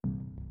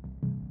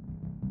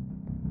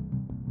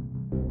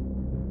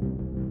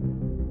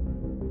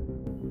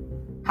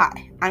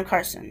Hi, I'm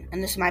Carson,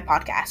 and this is my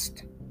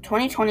podcast.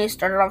 2020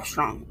 started off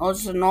strong. It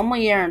was a normal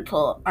year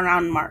until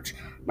around March.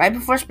 Right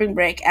before spring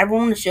break,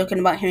 everyone was joking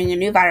about hearing a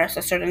new virus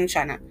that started in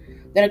China.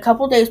 Then a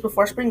couple days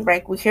before spring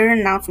break, we hear an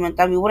announcement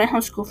that we wouldn't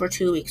have school for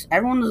 2 weeks.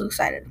 Everyone was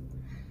excited.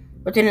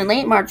 But then in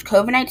late March,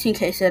 COVID-19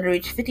 cases had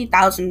reached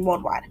 50,000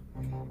 worldwide.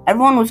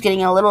 Everyone was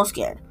getting a little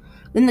scared.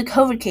 Then the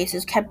COVID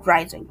cases kept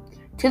rising.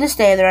 To this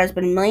day, there has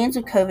been millions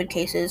of COVID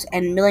cases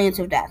and millions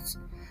of deaths.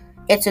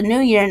 It's a new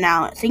year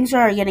now. Things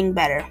are getting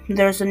better.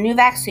 There's a new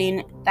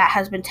vaccine that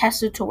has been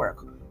tested to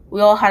work.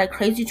 We all had a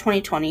crazy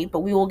 2020, but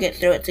we will get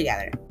through it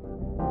together.